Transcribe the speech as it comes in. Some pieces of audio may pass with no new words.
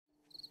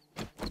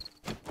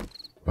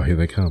Oh, here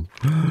they come.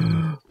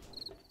 I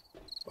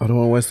don't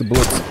want to waste the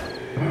bullets.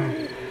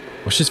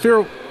 Oh, she's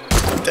feral.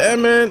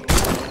 Damn it.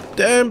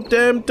 Damn.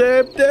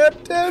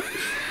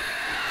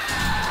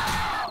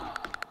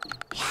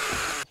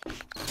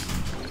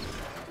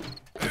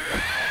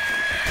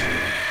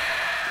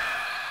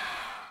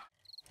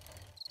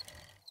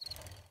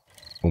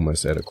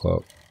 Almost 8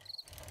 o'clock.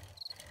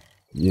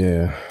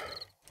 Yeah.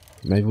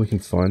 Maybe we can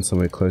find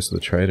somewhere close to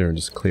the trader and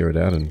just clear it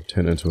out and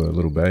turn it into a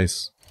little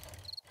base.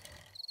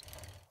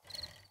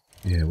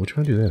 Yeah, we'll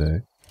try and do that,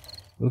 eh?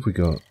 What have we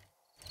got?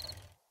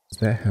 Is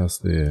that house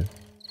there?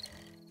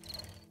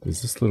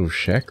 There's this little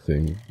shack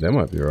thing. That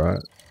might be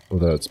alright.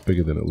 Although it's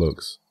bigger than it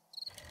looks.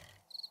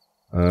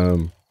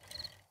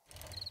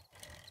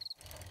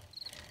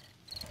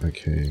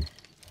 Okay.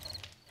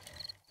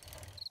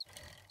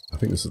 I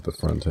think this is the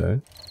front,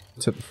 eh?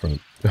 It's at the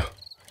front.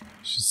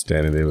 She's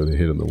standing there with her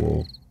head on the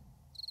wall.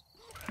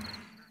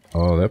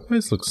 Oh, that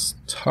place looks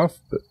tough,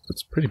 but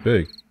it's pretty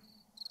big.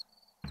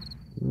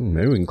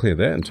 Maybe we can clear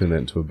that and turn that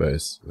into a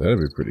base. That'd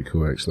be pretty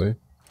cool, actually.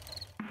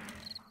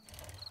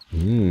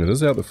 It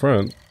is out the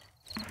front.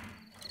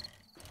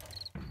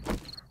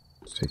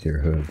 Let's take care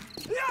of her.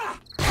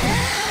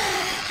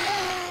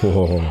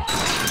 Whoa.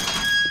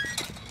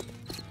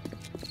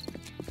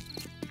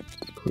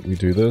 Quickly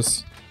do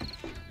this.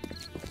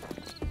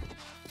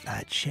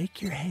 I'd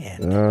shake your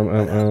hand.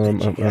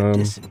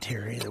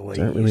 Dysentery the way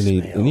don't really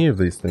need any of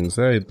these things,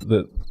 eh?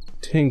 The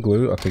 10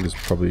 glue, I think, is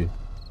probably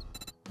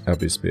our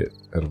best bet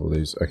out of all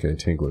these. Okay,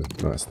 10 glue.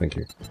 Nice, thank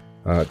you.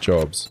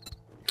 Jobs.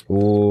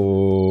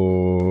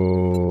 Oh,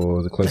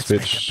 the close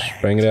fetch.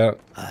 Bang it out.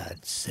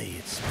 I'd say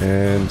it's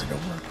and to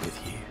work with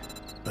you,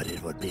 but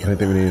it would be I don't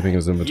think we need anything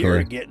as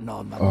inventory.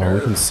 Oh,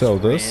 we can sell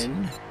this.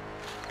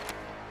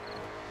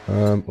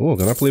 Oh,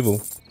 gone up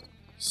level.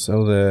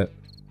 Sell that.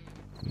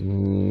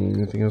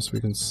 Anything else we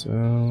can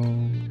sell?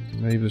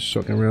 Maybe the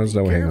shotgun rounds?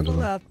 No, we'll hang on to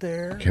them.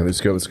 Okay, let's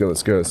go.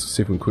 Let's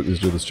see if we can quickly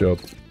do this job.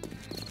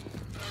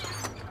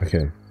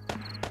 Okay.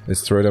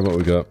 Let's throw down what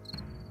we got.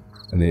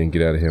 And then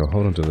get out of here. I'll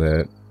hold on to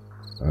that.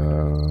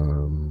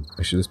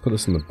 Actually, let's put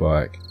this on the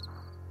bike.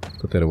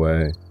 Put that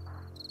away.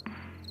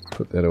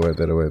 Put that away,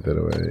 that away.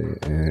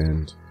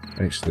 And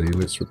actually,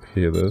 let's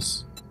repair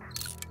this.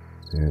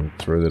 And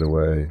throw that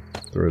away.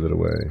 Throw that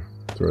away.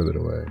 Throw that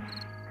away.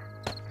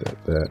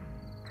 That.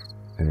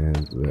 And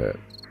that.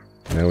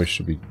 Now we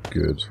should be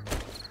good.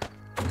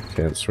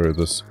 Okay, let's throw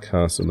this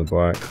cast on the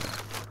bike.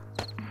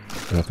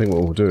 And I think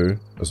what we'll do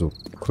is we'll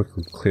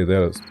quickly clear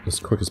that as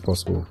quick as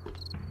possible.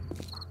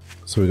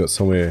 So we've got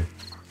somewhere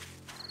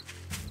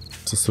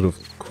to sort of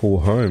call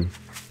home.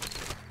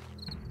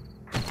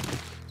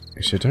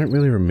 Actually, I don't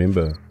really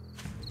remember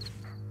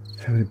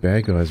how many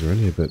bad guys are in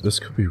here, but this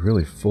could be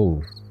really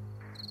full.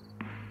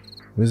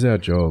 Where's our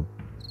job?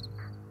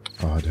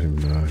 Oh, I don't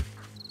even know.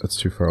 That's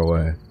too far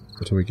away. By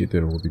the time we get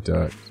there, it will be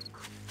dark.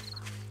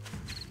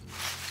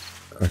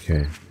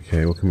 Okay,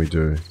 what can we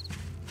do?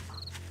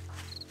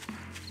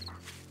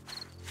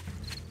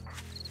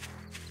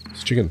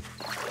 It's chicken.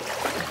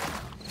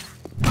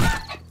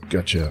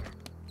 Gotcha.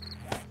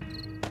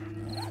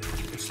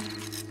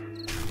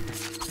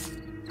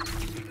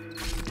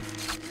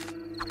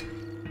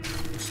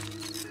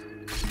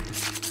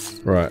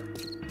 Right.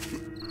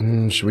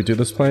 Should we do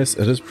this place?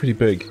 It is pretty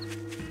big.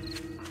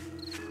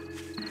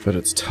 But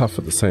it's tough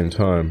at the same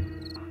time.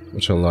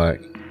 Which I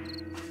like.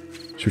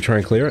 Should we try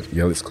and clear it?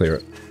 Yeah, let's clear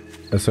it.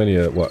 It's only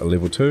a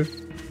level 2?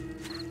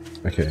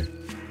 Okay.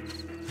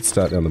 Let's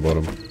start down the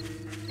bottom.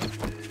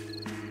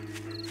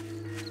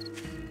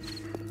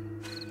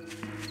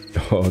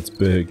 Oh, it's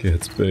big.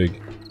 It's big.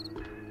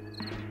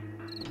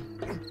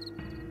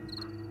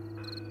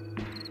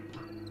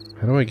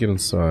 How do I get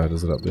inside?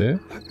 Is it up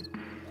there?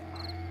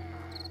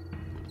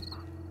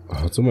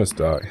 Oh, it's almost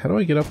dark. How do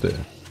I get up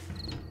there?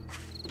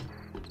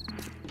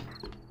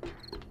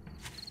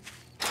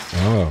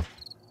 Oh.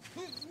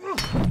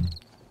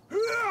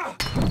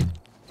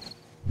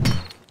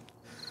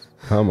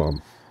 Come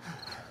on.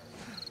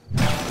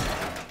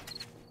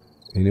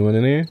 Anyone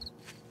in here?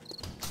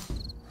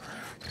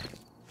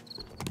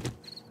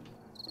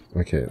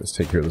 Okay, let's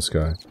take care of this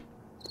guy.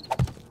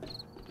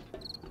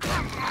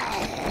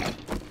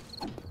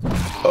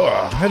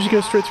 Oh, how'd you go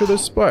straight through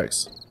those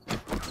spikes?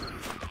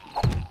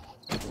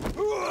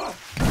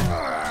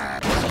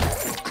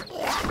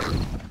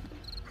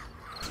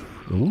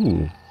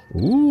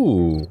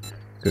 Ooh,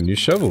 got a new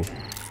shovel.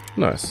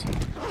 Nice.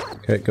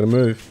 Okay, gotta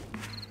move.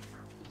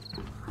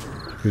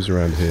 Who's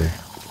around here?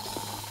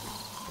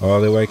 Oh,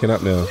 they're waking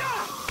up now.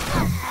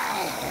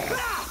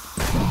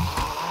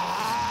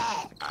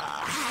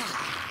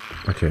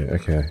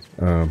 Okay.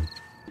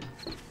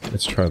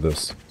 Let's try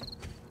this.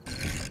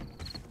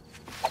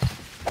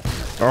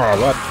 Oh,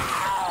 what?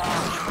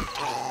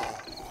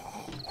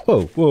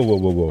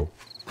 Whoa.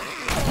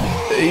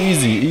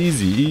 Easy.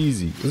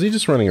 Is he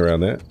just running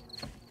around that?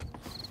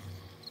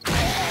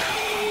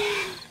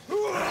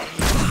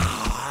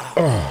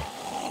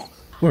 Oh,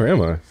 where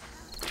am I?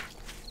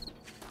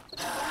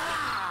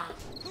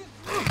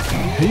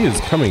 He is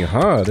coming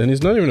hard, and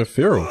he's not even a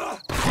feral.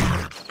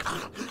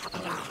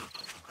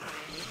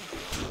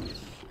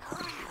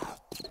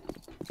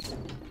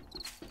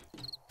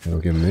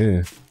 get in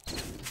there.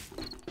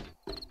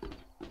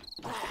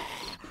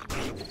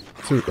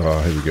 So,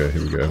 oh, here we go,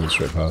 here we go. I went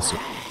straight past it.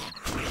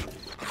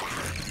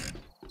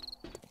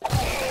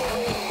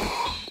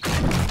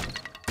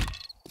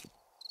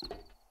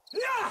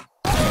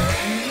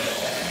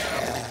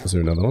 Is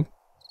there another one?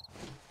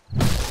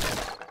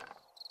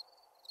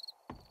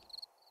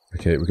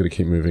 Okay, we've got to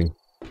keep moving.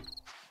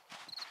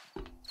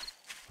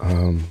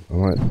 I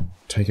might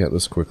take out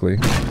this quickly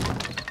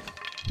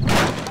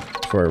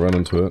before I run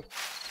into it.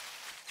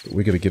 But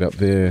we got to get up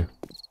there.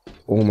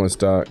 Almost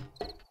dark.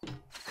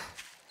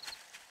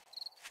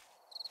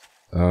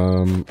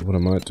 What I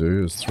might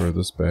do is throw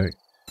this back.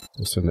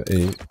 Just send to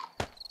eat.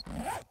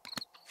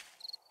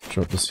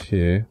 Drop this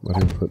here. Might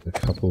even put a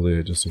couple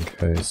there just in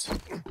case.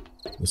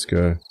 Let's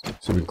go. See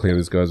if we can clear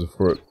these guys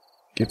before it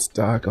gets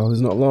dark. Oh,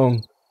 there's not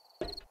long.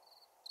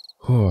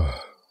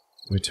 Oh,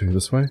 where to?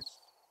 This way?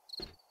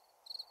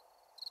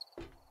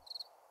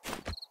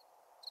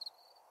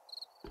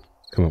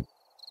 Come on.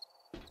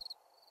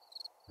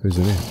 Who's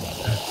in there?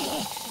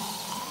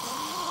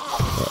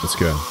 Right, let's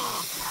go.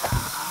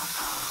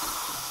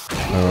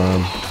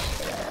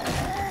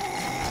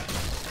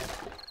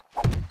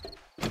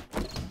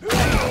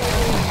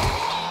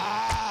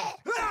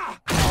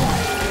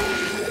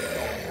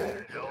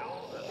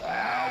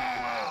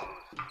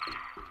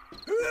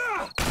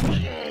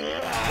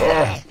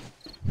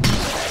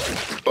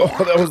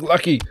 Oh, that was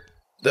lucky.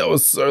 That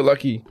was so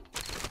lucky.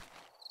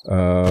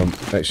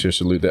 Actually I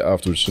should loot that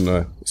afterwards, shouldn't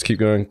I? Let's keep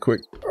going,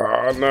 quick.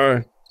 Oh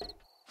no.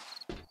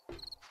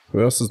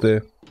 Who else is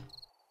there?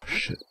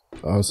 Shit.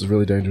 Oh, this is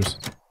really dangerous.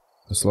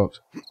 It's locked.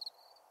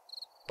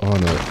 Oh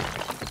no.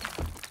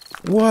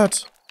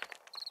 What?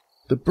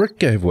 The brick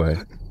gave way.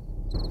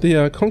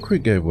 The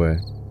concrete gave way.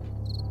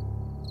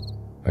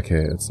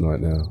 Okay, it's night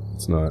now.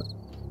 It's night.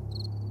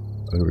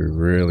 I've got to be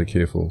really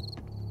careful.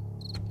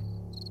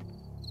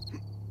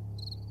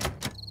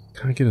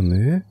 Can't get in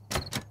there?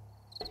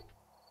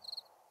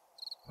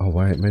 Oh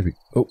wait, maybe...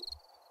 Oh!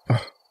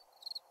 Ah.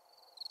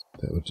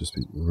 That would just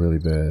be really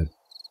bad.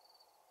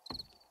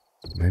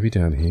 Maybe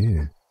down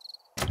here.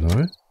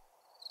 No?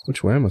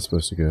 Which way am I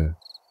supposed to go?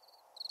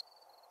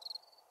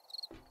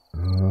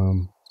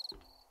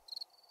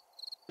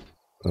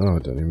 Oh, I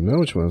don't even know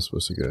which way I'm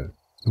supposed to go.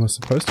 Am I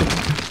supposed to?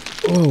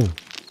 Oh!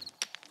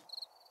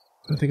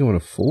 I don't think I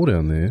want to fall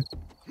down there.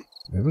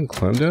 I haven't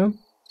climbed down?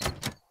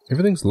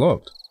 Everything's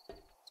locked.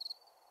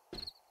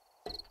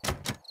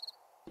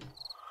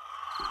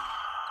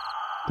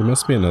 There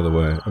must be another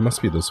way. It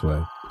must be this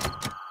way.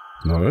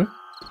 No?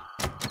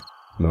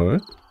 No?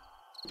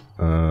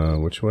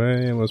 Which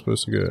way am I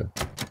supposed to go?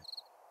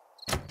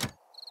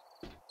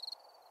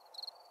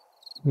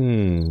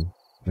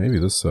 Maybe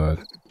this side.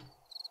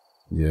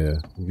 Yeah,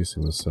 I'm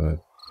guessing this side.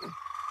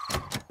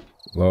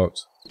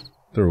 Locked.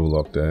 They're all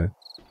locked, eh?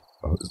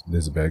 Oh,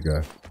 there's a bad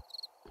guy.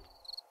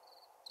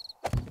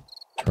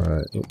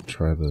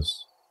 Try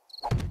this.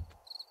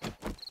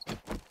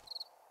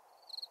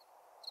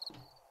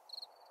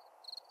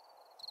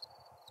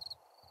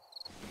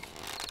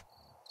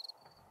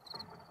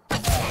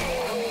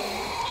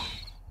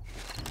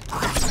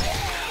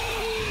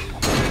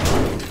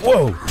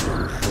 Whoa!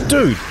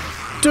 Dude!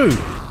 Dude!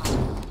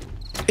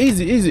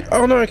 Easy, easy!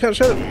 Oh no, I can't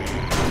shut it!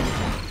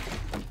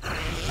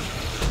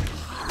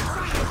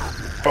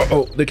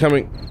 Oh, they're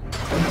coming!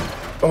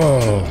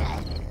 Oh!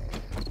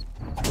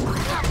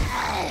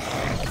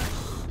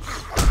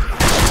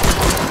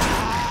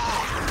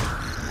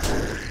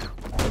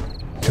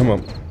 Come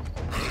on.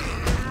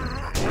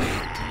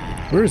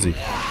 Where is he?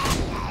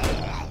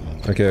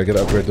 Okay, I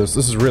gotta upgrade this.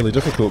 This is really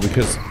difficult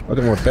because I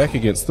got my back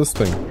against this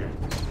thing.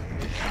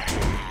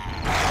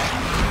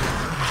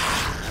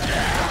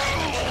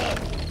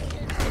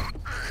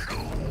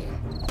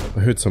 I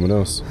heard someone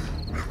else.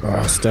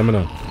 Ah,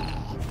 stamina.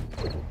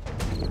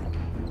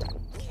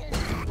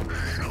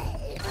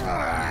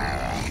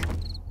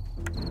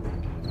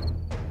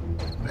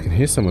 I can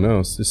hear someone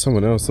else. There's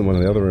someone else in one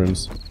of the other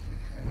rooms.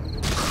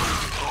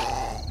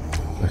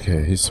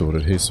 Okay, he's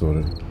sorted, he's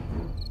sorted.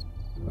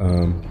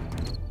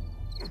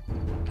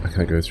 I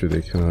can't go through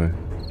there, can I?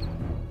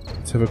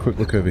 Let's have a quick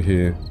look over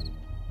here.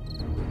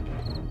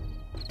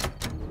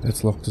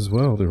 That's locked as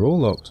well, they're all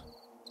locked.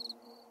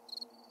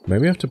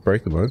 Maybe I have to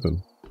break them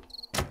open.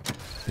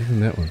 Even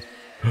that one.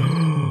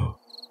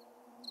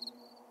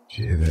 Did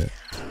you hear that?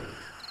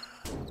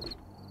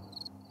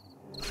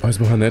 Oh, he's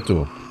behind that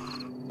door.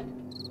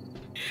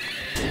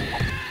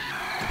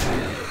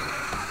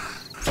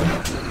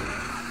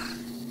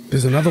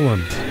 There's another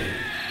one.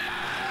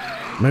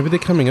 Maybe they're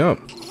coming up.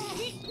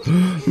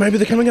 Maybe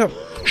they're coming up.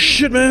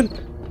 Shit, man!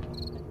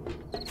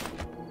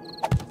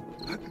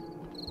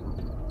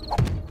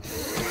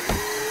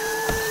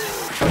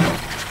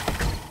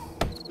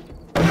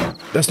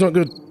 That's not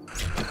good.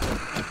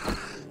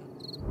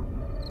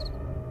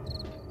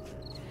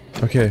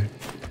 Okay.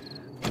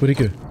 Where'd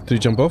he go? Did he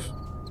jump off?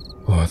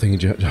 Oh, I think he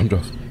jumped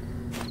off.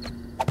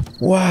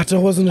 What? I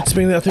wasn't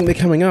expecting that. I think they're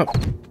coming up.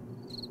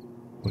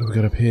 What have we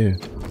got up here?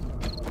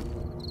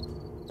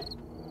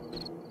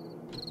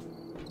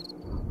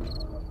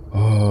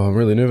 Oh, I'm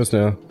really nervous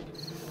now.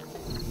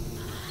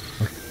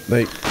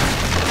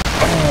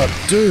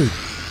 Oh, dude!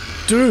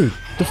 Dude!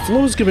 The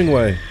floor's giving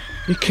way!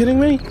 You kidding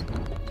me?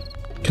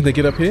 Can they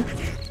get up here?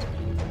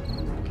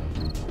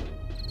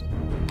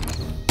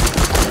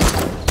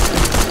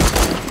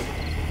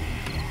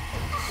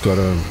 Got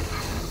him.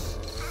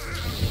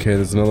 Okay,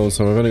 there's another one,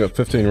 so I've only got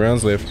 15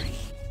 rounds left.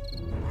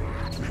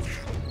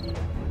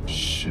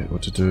 Shit,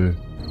 what to do?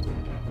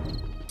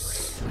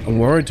 I'm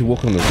worried to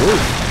walk on the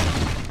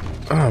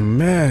roof. Oh,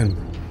 man.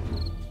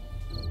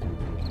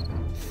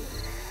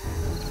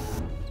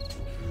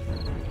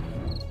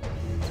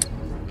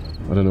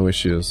 I don't know where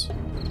she is.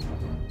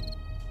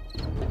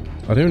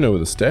 I don't even know where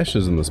the stash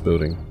is in this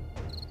building.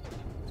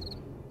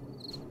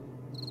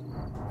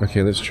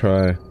 Okay, let's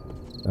try.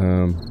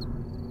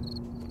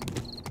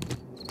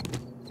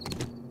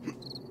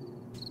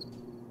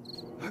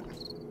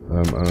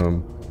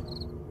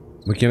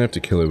 We're gonna have to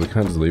kill her. We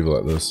can't just leave her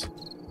like this.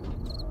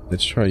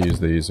 Let's try use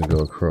these and go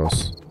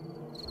across.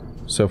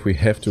 So if we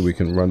have to, we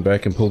can run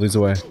back and pull these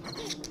away.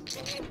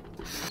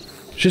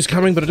 She's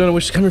coming, but I don't know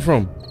where she's coming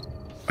from.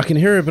 I can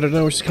hear her, but I don't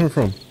know where she's coming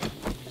from.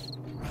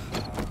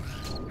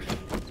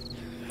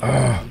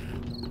 Ah.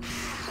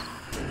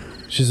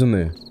 She's in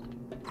there.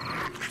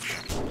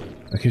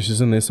 Okay,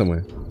 she's in there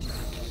somewhere.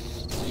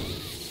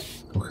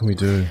 What can we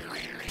do?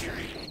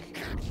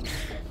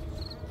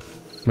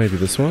 Maybe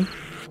this one?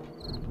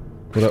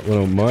 What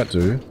I might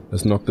do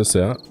is knock this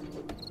out.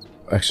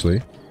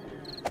 Actually.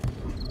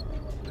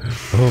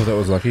 Oh, that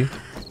was lucky.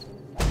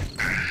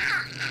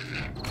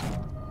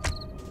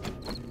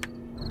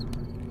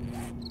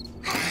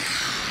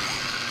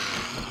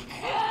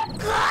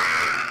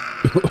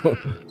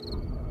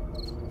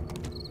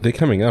 They're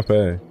coming up,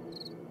 eh?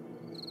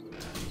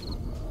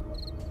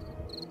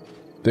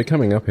 They're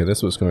coming up here,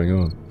 that's what's going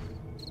on.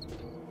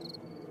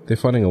 They're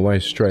finding a way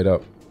straight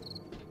up.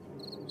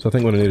 So I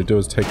think what I need to do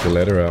is take the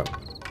ladder out.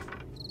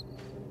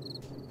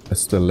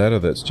 It's the ladder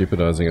that's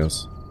jeopardizing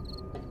us.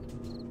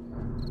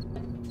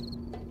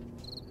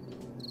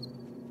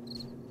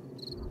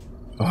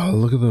 Oh,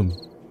 look at them.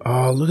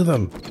 Oh, look at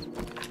them.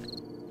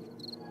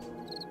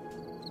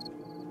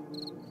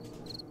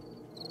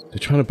 They're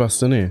trying to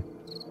bust in here.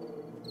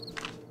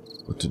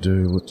 What to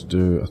do, what to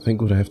do. I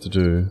think what I have to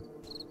do...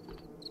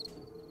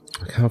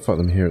 I can't fight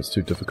them here, it's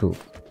too difficult.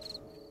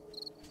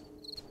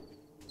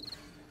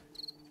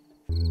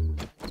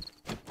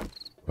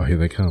 Oh, here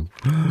they come.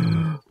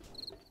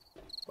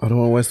 I don't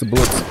want to waste the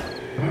bullets.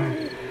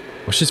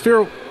 Oh, she's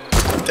feral.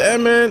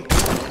 Damn, man.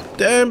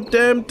 Damn.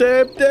 I'm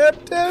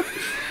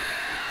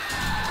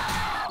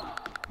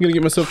gonna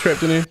get myself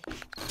trapped in here.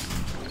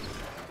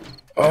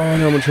 Oh,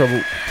 now I'm in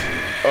trouble.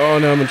 Oh,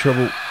 now I'm in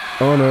trouble.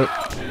 Oh, no.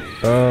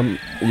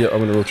 Yeah,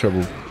 I'm in real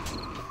trouble.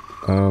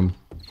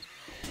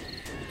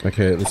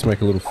 Okay, let's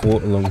make a little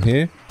fort along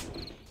here.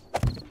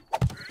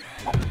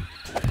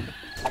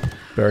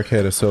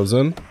 Barricade ourselves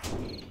in.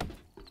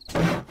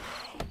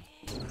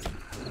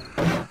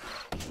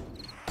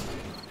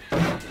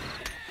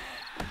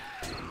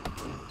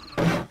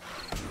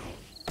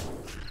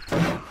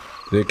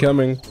 They're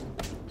coming.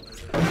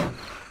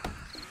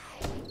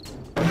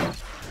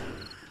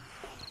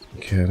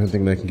 Okay, I don't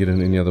think they can get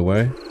in any other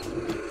way.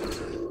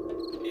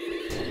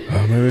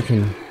 Oh, maybe we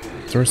can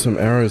throw some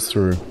arrows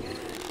through.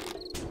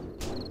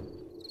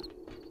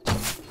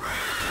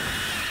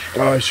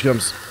 Oh, she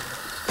comes.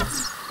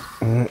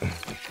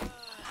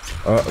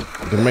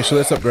 Gotta make sure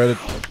that's upgraded.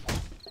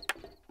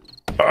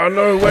 Oh,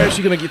 no way is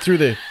she gonna get through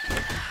there.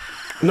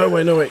 No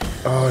way, no way.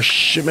 Oh,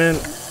 shit, man.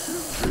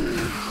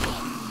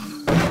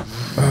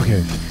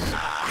 Okay.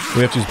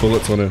 We have to use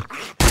bullets on her.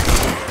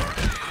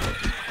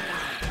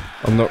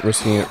 I'm not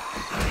risking it.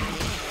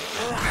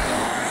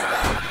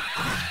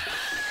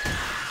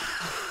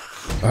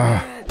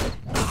 Ah.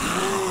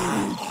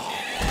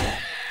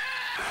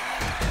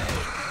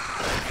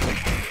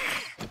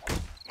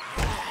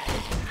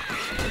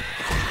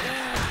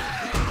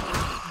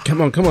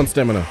 Come on,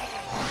 stamina.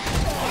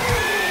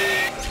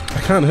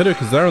 I can't hit her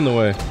because they're in the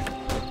way.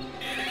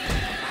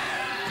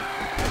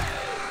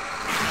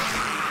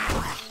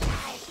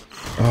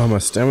 Oh, my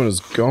stamina's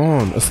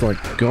gone. It's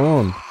like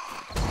gone.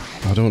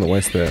 Oh, I don't want to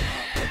waste that.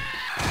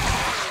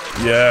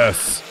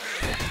 Yes!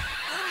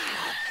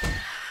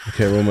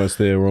 Okay, we're almost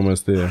there, we're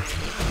almost there.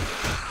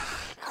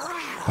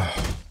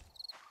 Oh.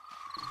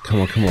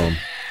 Come on, come on.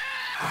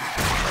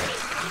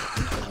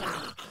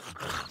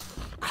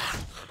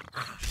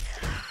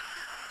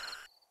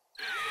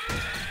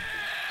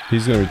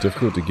 He's gonna be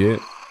difficult to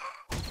get.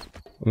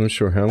 I'm not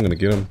sure how I'm gonna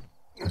get him.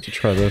 I have to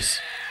try this.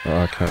 Oh,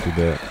 I can't do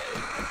that.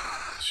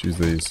 Let's use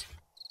these.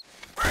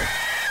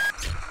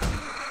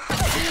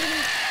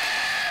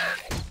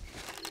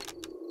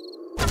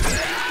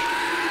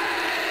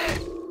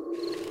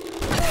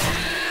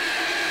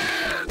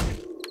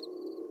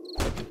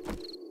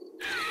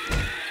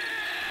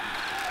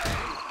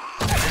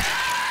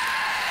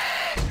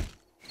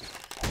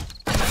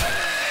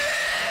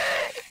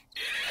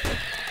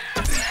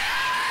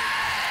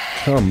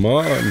 Come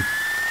on.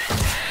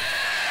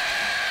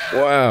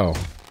 Wow.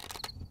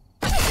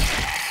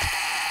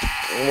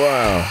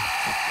 Wow.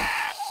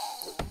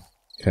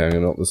 Okay, I'm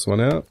gonna knock this one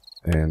out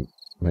and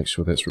make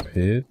sure that's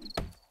repaired.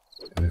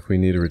 And if we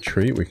need a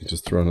retreat, we can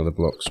just throw another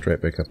block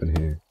straight back up in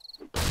here.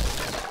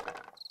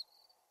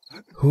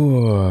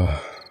 Whew.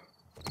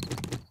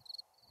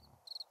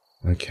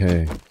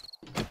 Okay.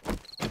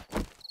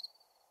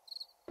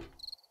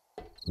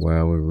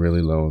 Wow, we're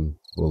really low on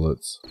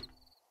bullets.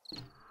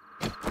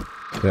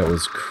 That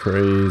was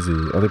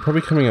crazy. Oh, they're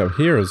probably coming up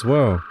here as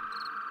well.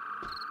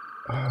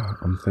 Oh,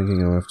 I'm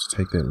thinking I'll have to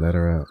take that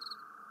ladder out.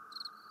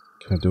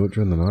 Can I do it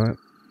during the night?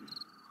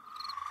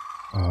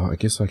 Oh, I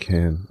guess I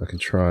can. I can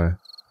try.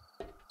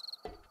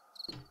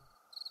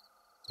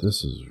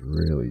 This is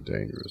really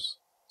dangerous.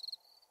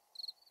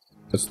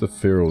 It's the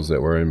ferals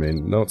that worry me.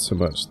 Not so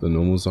much the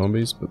normal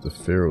zombies, but the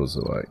ferals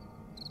are like...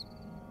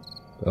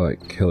 they're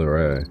like killer,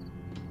 eh?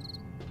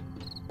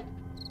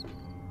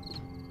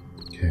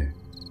 Okay.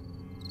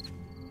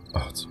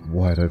 Oh, it's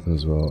wide open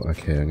as well.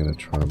 Okay, I'm gonna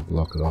try and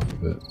block it off a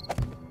bit.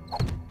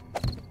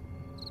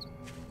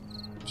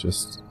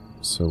 Just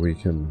so we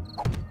can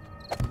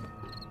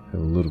have a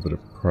little bit of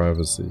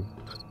privacy.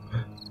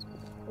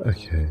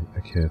 Okay,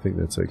 I think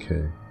that's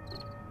okay.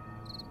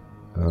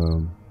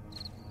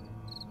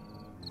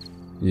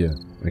 Yeah,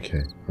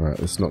 okay. Alright,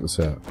 let's knock this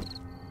out.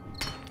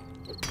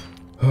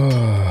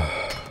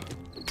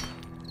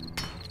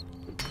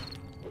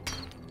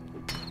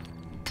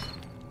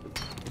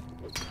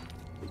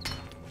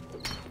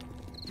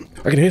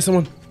 I can hear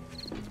someone!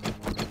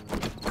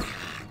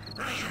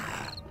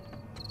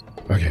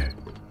 Okay.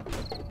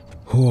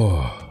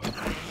 Whew.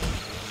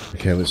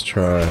 Okay, let's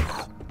try...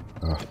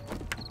 oh.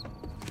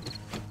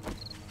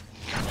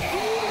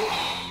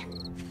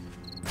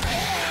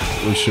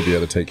 We should be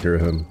able to take care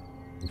of him.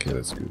 Okay,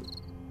 that's good.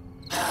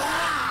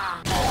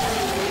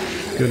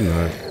 Good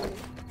night.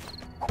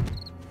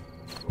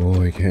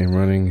 Oh, he came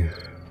running. I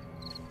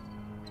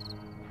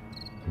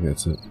think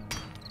that's it.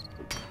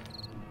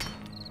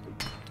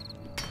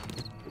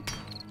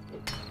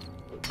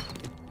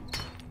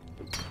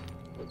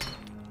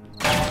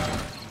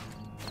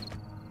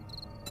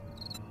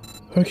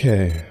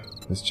 Okay,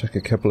 let's chuck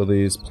a couple of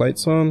these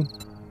plates on.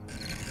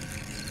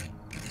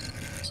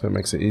 So it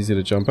makes it easier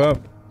to jump up.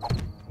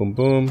 Boom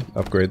boom,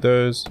 upgrade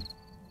those.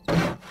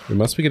 We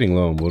must be getting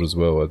low on wood as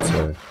well, I'd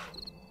say.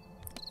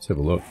 Let's have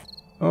a look.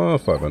 Oh,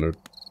 500.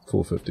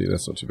 450,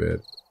 that's not too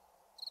bad.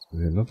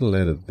 There's another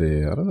ladder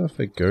there. I don't know if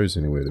that goes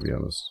anywhere, to be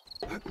honest.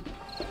 I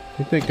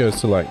think that goes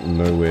to, like,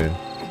 nowhere.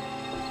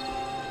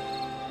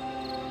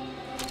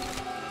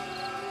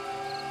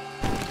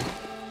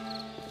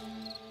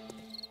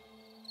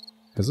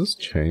 Has this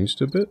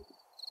changed a bit?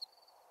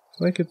 I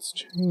feel like it's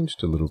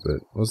changed a little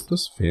bit. Was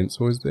this fence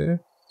always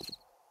there?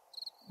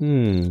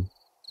 Maybe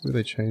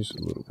they changed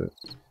it a little bit.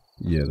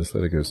 Yeah, this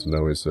ladder goes to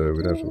nowhere, so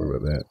we don't have to worry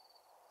about that.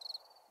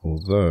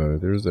 Although,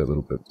 there is that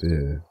little bit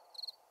there.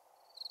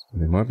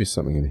 And there might be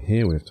something in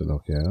here we have to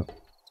knock out.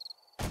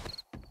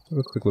 Let's have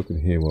a quick look in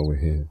here while we're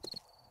here.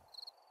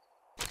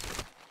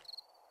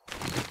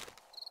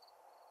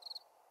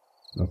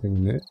 Nothing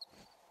in there?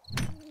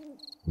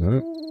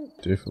 No,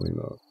 definitely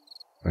not.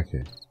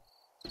 Okay.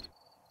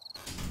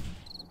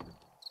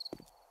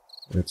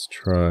 Let's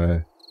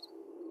try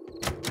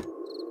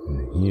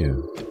in here.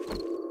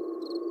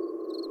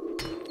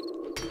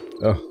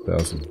 Oh,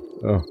 1,000.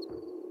 Oh.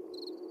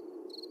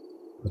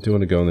 I do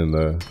want to go in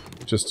though,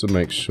 just to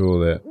make sure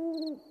that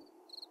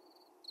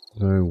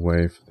no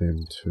way for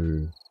them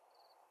to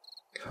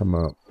come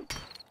up.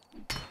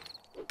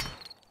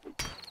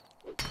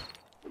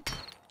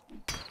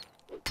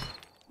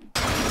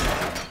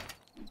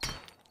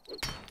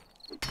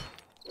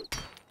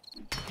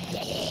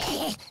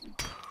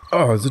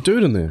 Oh, there's a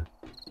dude in there.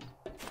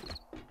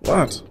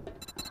 What?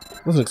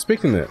 Wasn't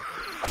expecting that.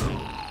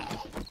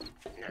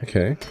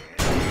 Okay.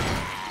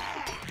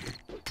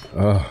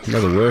 Oh,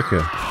 another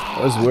worker.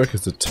 Those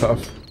workers are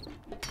tough.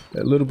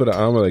 That little bit of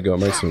armor they got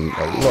makes them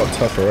a lot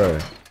tougher,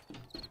 eh?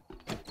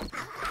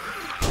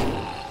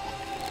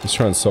 Let's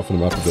try and soften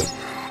them up a bit.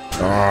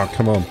 Oh,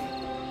 come on.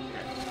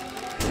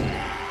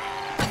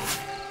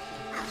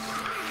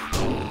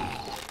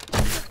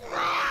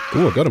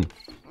 Ooh, I got him.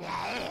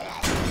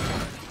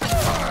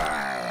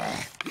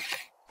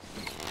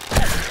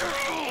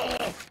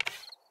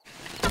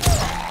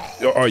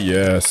 Oh,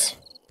 yes.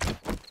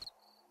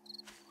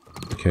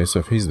 Okay, so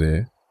if he's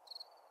there,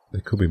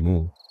 there could be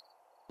more.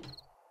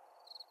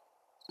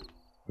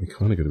 We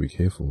kind of got to be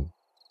careful.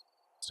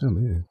 It's down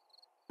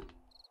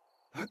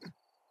there.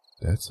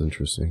 That's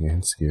interesting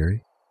and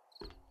scary.